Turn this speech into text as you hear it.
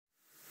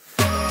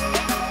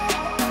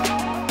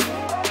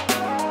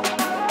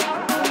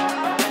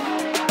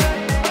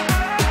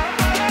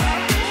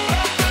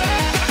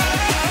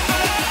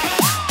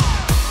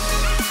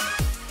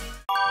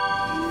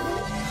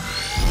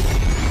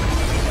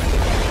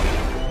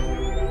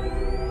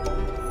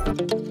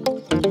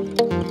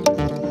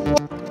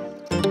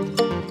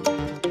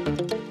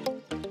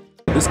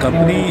This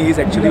company is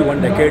actually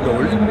 1 decade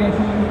old,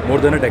 more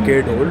than a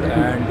decade old,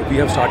 and we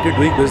have started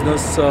doing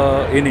business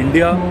in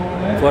India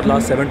for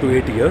last 7 to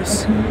 8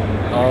 years.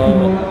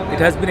 It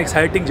has been an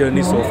exciting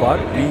journey so far.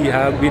 We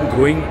have been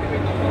growing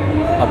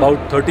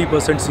about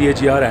 30%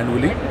 CAGR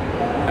annually,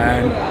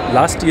 and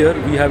last year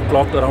we have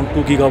clocked around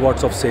 2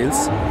 gigawatts of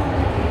sales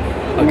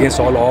against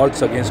all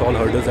odds, against all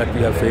hurdles that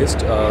we have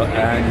faced,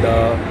 and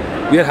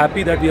we are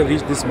happy that we have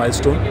reached this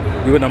milestone.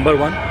 We were number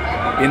one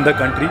in the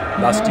country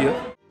last year.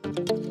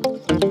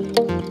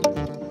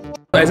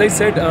 As I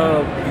said,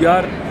 we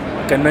are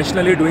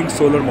conventionally doing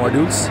solar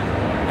modules,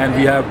 and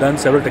we have done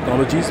several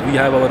technologies. We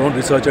have our own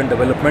research and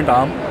development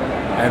arm,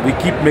 and we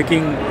keep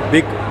making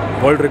big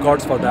world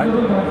records for that.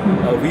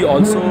 We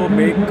also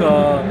make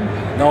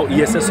now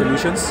ESS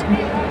solutions.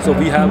 So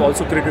we have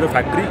also created a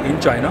factory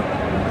in China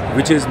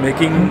which is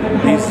making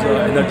these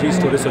energy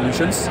storage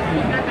solutions.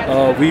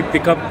 We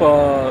pick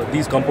up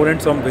these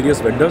components from various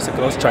vendors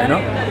across China,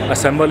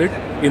 assemble it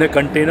in a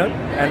container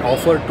and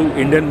offer to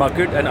Indian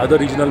market and other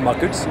regional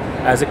markets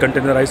as a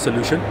containerized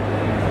solution.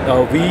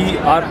 We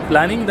are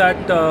planning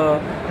that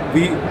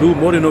we do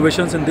more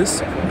innovations in this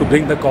to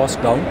bring the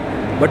cost down.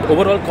 But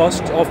overall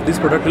cost of this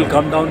product will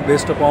come down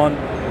based upon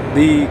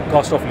the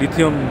cost of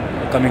lithium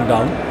coming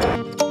down.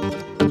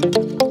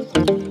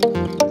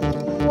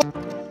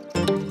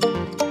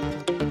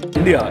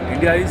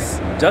 India is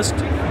just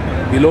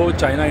below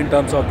China in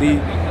terms of the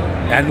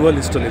annual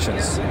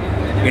installations.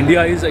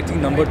 India is, I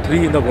think, number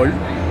 3 in the world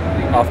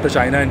after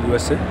China and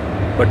USA.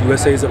 But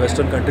USA is a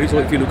Western country, so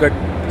if you look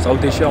at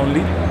South Asia only,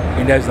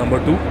 India is number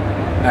 2.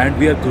 And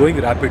we are growing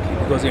rapidly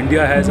because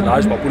India has a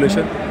large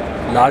population,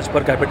 large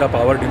per capita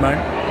power demand,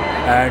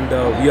 and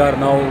we are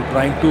now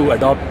trying to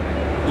adopt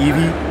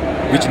EV,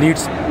 which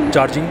needs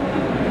charging.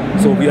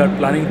 So we are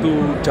planning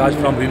to charge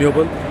from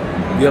renewable.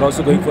 We are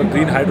also going for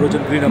green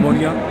hydrogen, green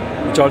ammonia,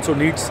 which also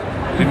needs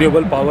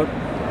renewable power.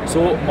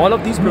 So all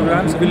of these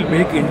programs will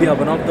make India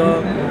one of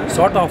the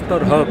sought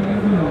after hub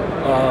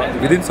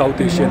within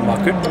South Asian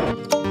market.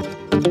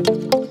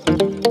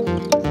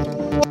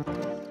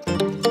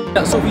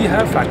 So we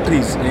have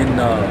factories in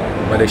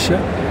Malaysia.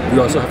 We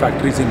also have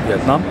factories in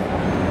Vietnam,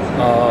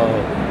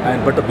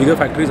 but the bigger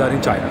factories are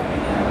in China.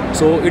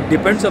 So it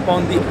depends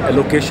upon the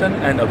allocation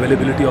and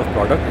availability of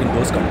product in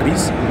those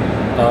countries.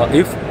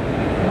 If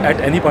at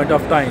any point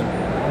of time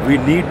we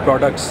need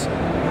products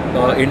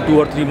in 2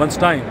 or 3 months'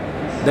 time,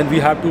 then we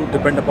have to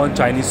depend upon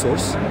Chinese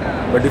source.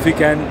 But if we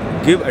can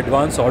give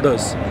advance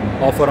orders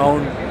of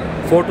around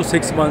 4 to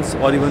 6 months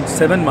or even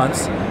 7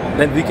 months,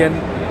 then we can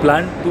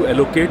plan to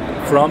allocate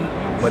from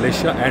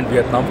Malaysia and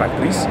Vietnam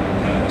factories.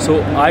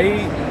 So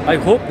I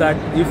hope that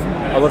if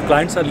our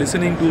clients are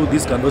listening to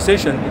this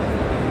conversation,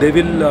 they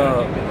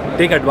will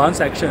take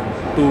advance action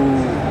to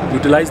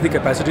utilize the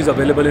capacities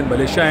available in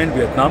Malaysia and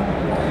Vietnam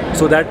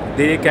so that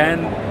they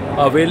can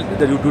avail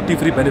the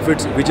duty-free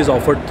benefits which is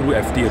offered through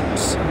FTA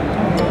routes.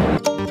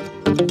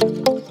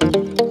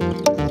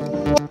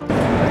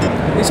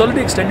 It's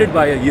already extended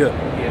by a year,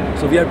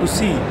 so we have to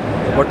see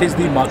what is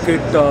the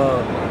market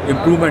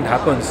improvement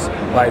happens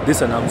by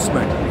this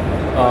announcement.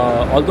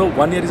 Although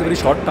 1 year is a very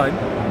short time,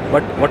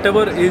 but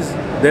whatever is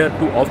there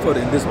to offer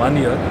in this 1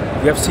 year,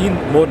 we have seen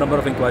more number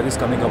of inquiries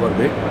coming our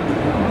way.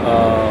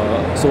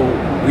 So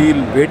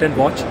we'll wait and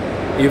watch.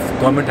 If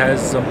government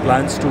has some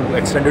plans to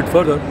extend it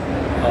further,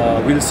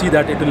 we'll see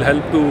that it will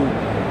help to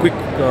quick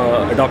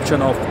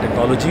adoption of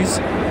technologies,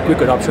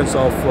 quick adoptions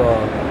of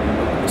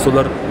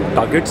solar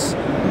targets,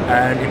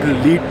 and it will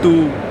lead to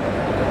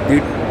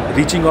the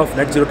reaching of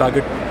net zero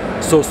target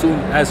so soon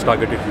as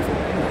targeted before.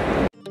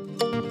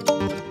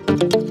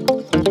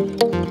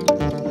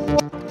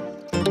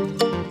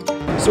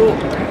 So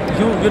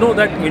you know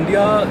that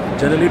India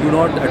generally do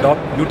not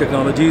adopt new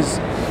technologies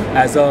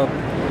as a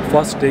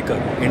first taker.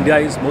 India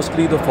is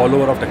mostly the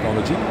follower of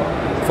technology.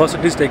 First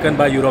it is taken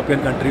by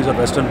European countries or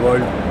Western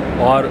world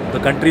or the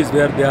countries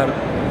where they are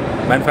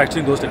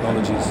manufacturing those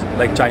technologies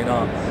like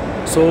China.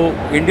 So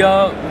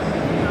India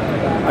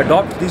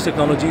adopts these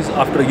technologies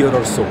after a year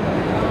or so.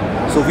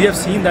 So we have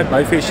seen that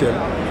bifacial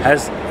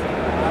has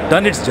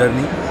done its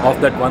journey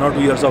of that 1 or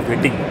 2 years of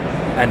waiting,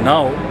 and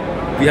now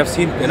we have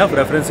seen enough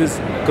references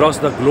across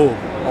the globe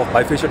of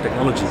bifacial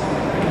technology.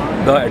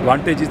 The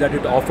advantage is that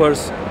it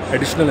offers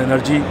additional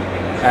energy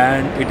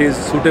and it is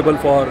suitable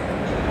for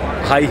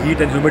high heat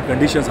and humid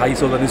conditions, high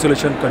solar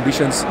insolation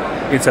conditions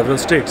in several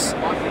states.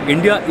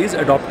 India is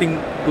adopting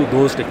to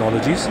those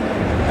technologies,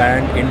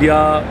 and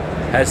India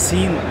has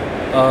seen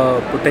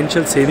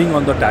potential saving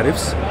on the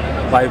tariffs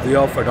by way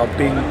of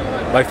adopting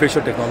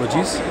bifacial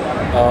technologies.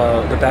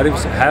 The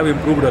tariffs have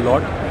improved a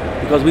lot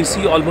because we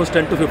see almost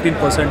 10 to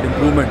 15%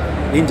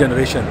 improvement in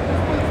generation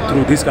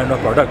through these kind of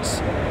products,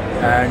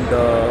 and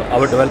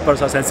our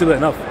developers are sensible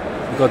enough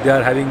because they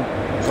are having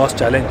cost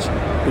challenge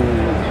to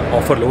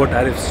offer lower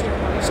tariffs,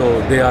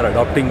 so they are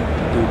adopting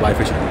to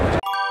bifacial technology.